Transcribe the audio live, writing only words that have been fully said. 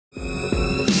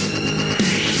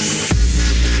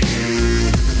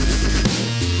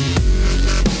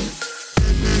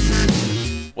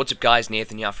What's up guys,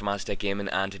 Nathan here from Aztec Gaming,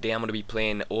 and today I'm going to be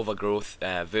playing Overgrowth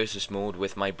versus mode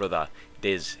with my brother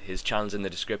Diz. His channel's in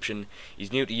the description.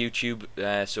 He's new to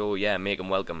YouTube, so yeah, make him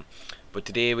welcome. But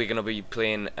today we're going to be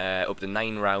playing up to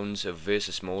 9 rounds of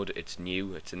versus mode. It's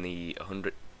new, it's in the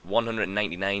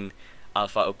 199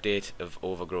 alpha update of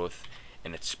Overgrowth,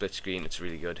 and it's split screen. It's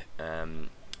really good.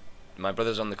 My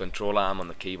brother's on the controller, I'm on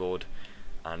the keyboard,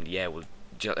 and yeah,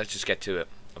 let's just get to it.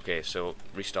 Okay, so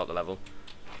restart the level.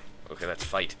 Okay, let's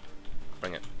fight.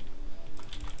 Bring it.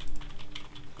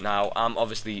 Now, I'm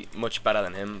obviously much better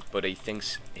than him, but he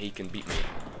thinks he can beat me.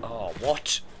 Oh,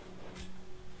 what?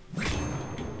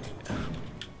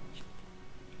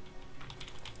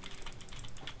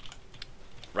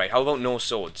 Right, how about no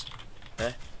swords?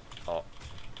 Eh? Oh.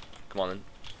 Come on then.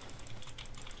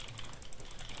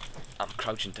 I'm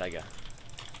crouching tiger.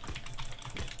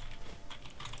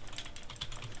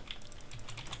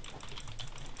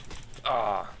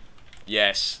 Ah.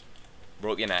 Yes.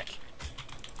 Broke your neck.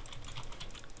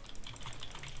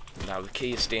 Now the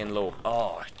key is staying low.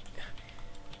 Oh.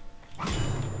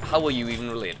 How are you even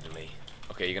related to me?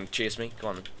 Okay, you're gonna chase me? Come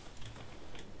on then.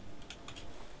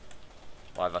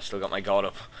 Why have I still got my guard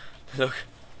up? Look.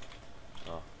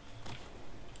 Oh.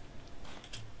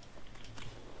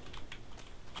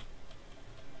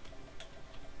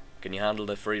 Can you handle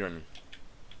the free run?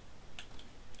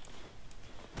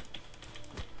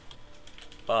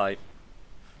 Bye.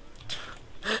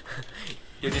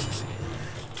 You're just...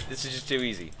 This is just too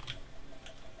easy.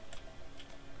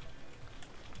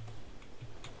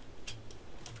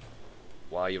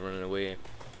 Why are you running away?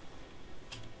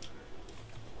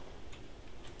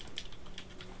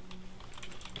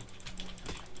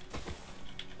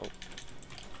 Oh.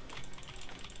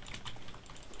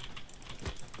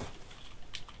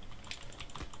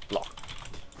 Block.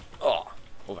 Oh.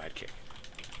 Overhead kick.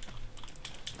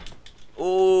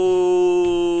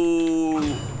 Oh,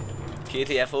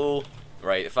 KTFO.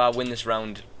 Right, if I win this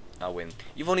round, I win.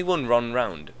 You've only won one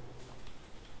round.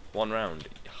 One round.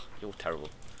 You're terrible.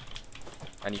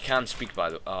 And you can speak by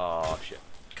the... Oh, shit.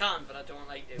 Can, but I don't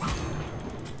like to.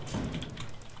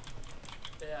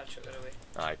 Yeah, I'll chuck it away.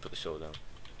 Alright, put the sword down.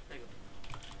 There you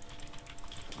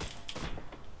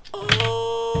go.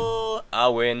 Oh, I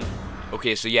win.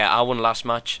 Okay, so yeah, I won last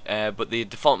match, but the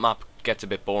default map gets a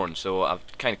bit boring, so I've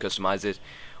kind of customized it.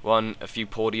 A few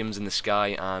podiums in the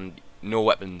sky and no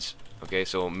weapons. Okay,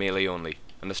 so melee only.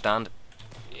 Understand?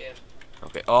 Yeah.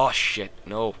 Okay. Oh shit!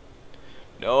 No.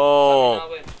 No.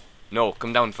 Win? No.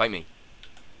 Come down and fight me.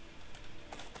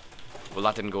 Well,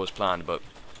 that didn't go as planned, but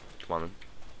come on then.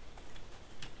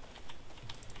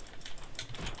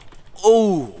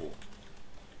 Oh.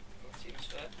 That seems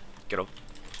fair. Get up.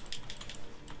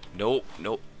 No.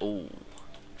 No. Oh.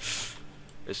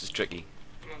 This is tricky.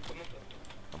 Come on, come on.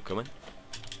 I'm coming.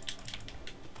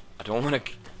 I don't want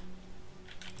to...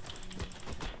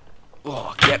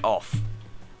 Oh, get off.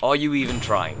 Are you even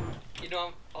trying? You know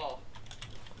I'm... Oh.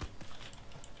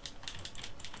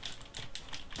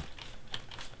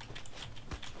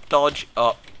 Dodge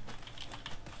up.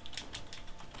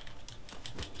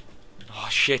 Oh,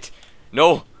 shit.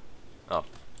 No. Oh.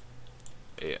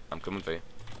 Yeah, I'm coming for you.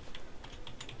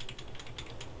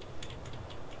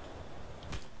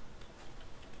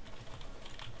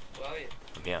 Where are you?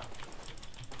 I'm here.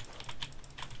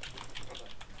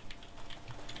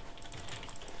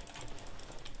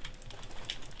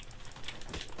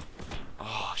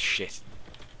 Oh, shit.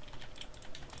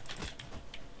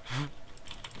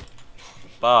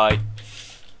 Bye.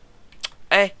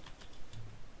 Eh?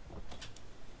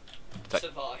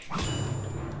 Survive.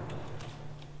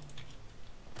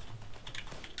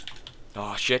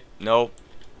 Oh, shit. No.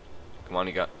 Come on,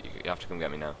 you have to come get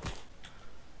me now.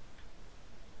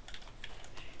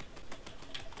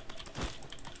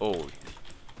 Oh.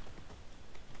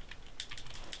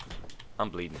 I'm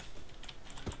bleeding.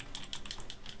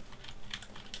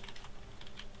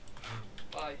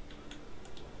 Bye.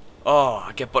 Oh,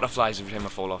 I get butterflies every time I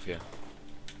fall off here.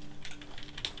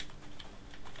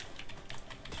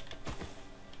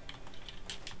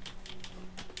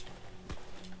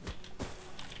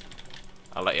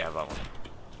 I'll let you have that one.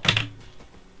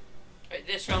 Right,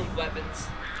 this round weapons.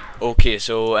 Okay,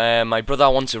 so my brother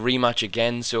wants a rematch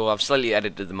again, so I've slightly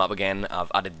edited the map again.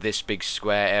 I've added this big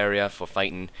square area for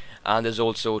fighting, and there's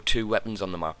also 2 weapons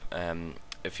on the map.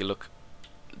 If you look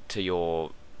to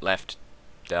your left,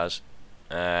 there's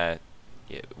yeah,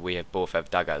 we both have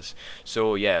daggers.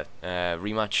 So yeah,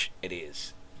 rematch it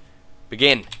is.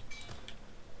 Begin.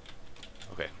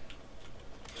 Okay.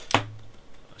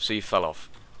 So you fell off.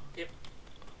 Yep.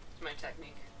 It's my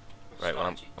technique. Right,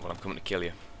 well I'm coming to kill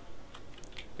you.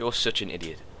 You're such an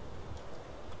idiot.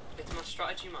 It's my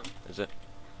strategy, man. Is it?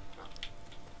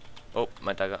 Oh,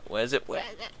 my dagger. Where is it? Where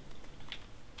is it?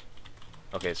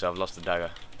 Okay, so I've lost the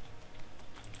dagger.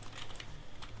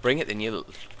 Bring it then, you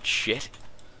little shit.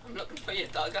 I'm looking for your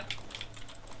dagger.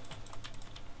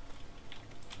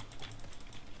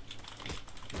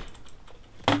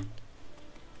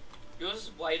 Yours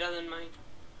is wider than mine.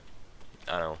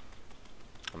 I know.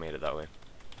 I made it that way.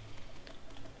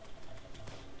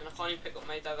 And I can't even pick up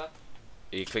my dagger.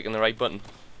 Are you clicking the right button?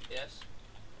 Yes.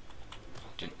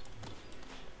 I think.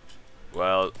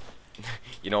 Well,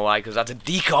 you know why? Because that's a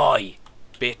decoy!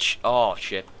 Bitch. Oh,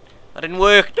 shit. That didn't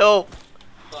work, no!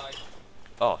 Bye.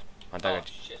 Oh, my dagger.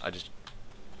 Oh, shit.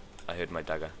 I heard my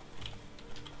dagger.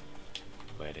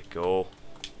 Where'd it go?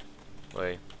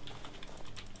 Wait.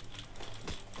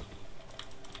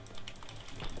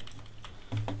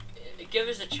 Give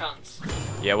us a chance.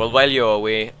 Yeah, well, while you're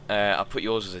away, I'll put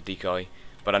yours as a decoy,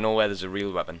 but I know where there's a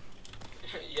real weapon.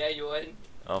 Yeah, you win.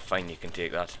 Oh, fine, you can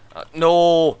take that.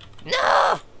 No!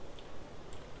 No!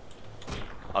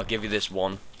 I'll give you this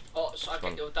one. Oh, so I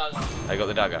Come get your dagger. I got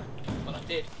the dagger. Well, I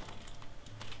did.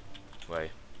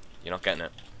 Wait, you're not getting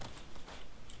it.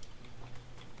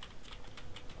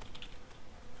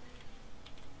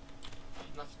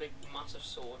 That's a big, massive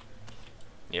sword.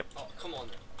 Yep. Oh, come on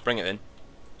then. Bring it in.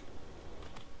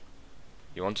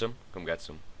 You want some? Come get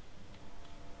some.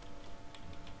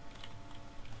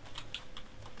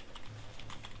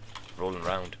 Rolling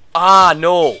around. Ah,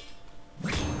 no!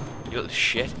 You little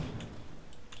shit.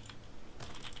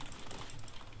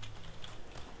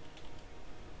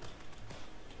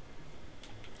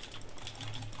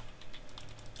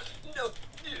 No!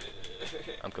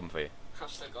 I'm coming for you.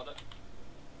 I've still got it.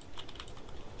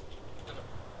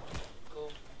 Go.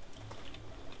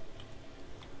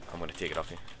 I'm gonna take it off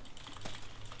you.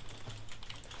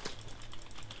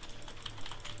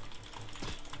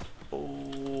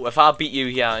 Oh, if I beat you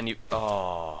here and you...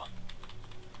 Oh.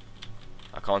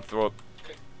 I can't throw it.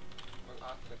 Click. Well,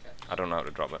 I'll click it. I don't know how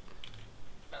to drop it.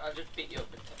 I'll just beat you up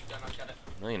and then I'll get it.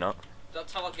 No, you're not.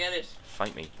 That's how I get it.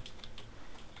 Fight me.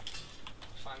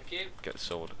 Thank you. Get the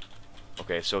sword.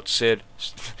 Okay, so it's Sid.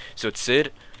 So it's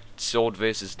Sid, sword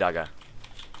versus dagger.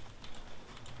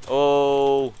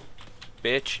 Oh,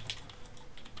 bitch.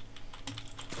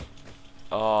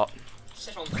 Oh,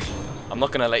 Sit on the sword. I'm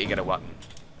not gonna let you get a weapon.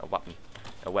 A weapon.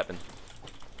 A weapon.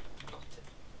 Not it.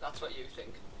 That's what you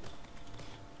think.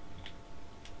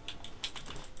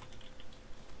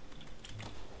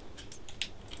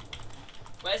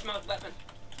 Where's my weapon?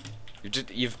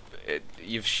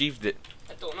 You've sheathed it.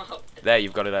 I don't know how. There,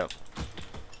 you've got it out.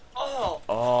 Oh!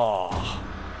 Oh.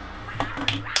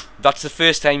 That's the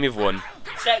first time you've won.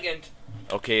 Second.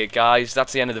 Okay, guys,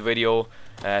 that's the end of the video.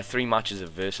 3 matches of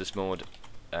versus mode.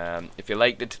 If you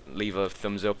liked it, leave a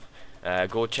thumbs up.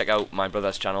 Go check out my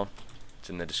brother's channel. It's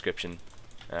in the description.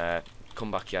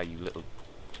 Come back here, you little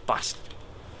bastard.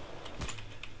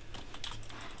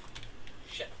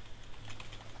 Shit.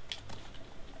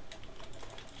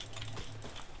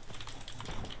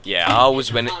 Yeah, I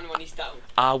always win it. Man when he's down.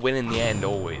 I win in the end,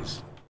 always.